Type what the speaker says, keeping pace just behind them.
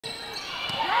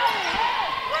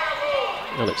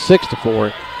Well, it's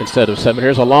 6-4 instead of 7.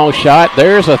 Here's a long shot.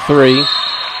 There's a 3.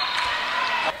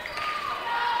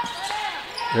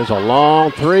 There's a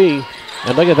long 3.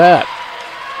 And look at that.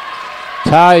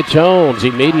 Ty Jones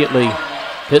immediately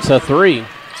hits a 3.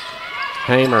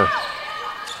 Hamer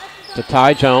to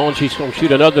Ty Jones. She's going to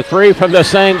shoot another 3 from the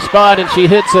same spot, and she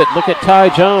hits it. Look at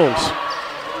Ty Jones.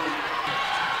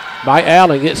 By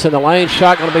Allen, gets in the lane.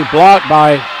 Shot going to be blocked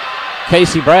by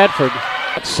Casey Bradford.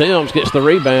 Sims gets the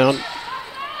rebound.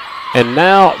 And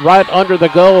now right under the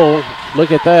goal,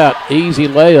 look at that. Easy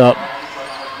layup.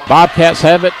 Bobcats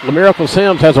have it. LaMiracle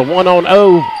Sims has a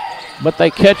 1-on-0, but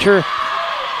they catch her.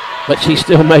 But she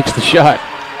still makes the shot.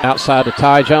 Outside to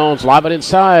Ty Jones. Lob it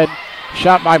inside.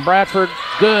 Shot by Bradford.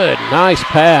 Good. Nice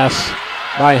pass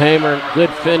by Hamer. Good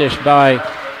finish by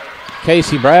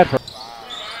Casey Bradford.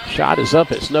 Shot is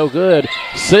up. It's no good.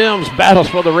 Sims battles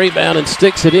for the rebound and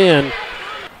sticks it in.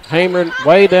 Hamer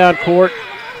way down court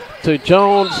to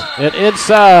Jones and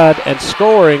inside and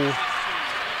scoring.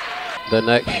 The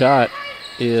next shot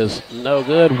is no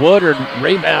good. Woodard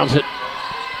rebounds it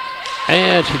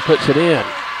and she puts it in.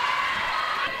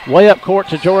 Way up court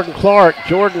to Jordan Clark.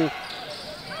 Jordan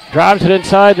drives it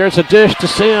inside. There's a dish to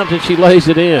Sims and she lays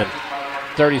it in.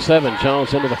 37,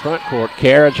 Jones into the front court.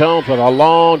 Kara Jones with a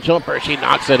long jumper. She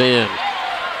knocks it in.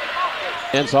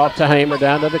 Ends off to Hamer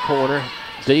down to the corner.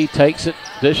 D takes it,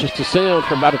 dishes to Sims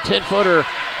for about a 10-footer.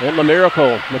 And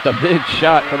LaMiracle with a big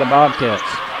shot for the Bobcats.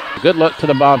 Good luck to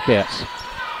the Bobcats.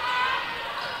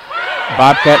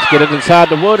 Bobcats get it inside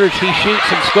to Woodard. She shoots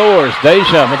and scores.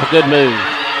 Deja with a good move.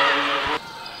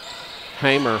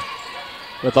 Hamer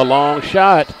with a long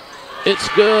shot. It's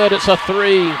good. It's a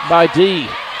 3 by D.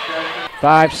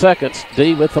 5 seconds.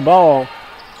 D with the ball.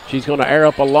 She's going to air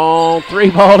up a long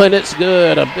 3 ball, and it's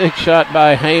good. A big shot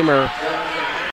by Hamer.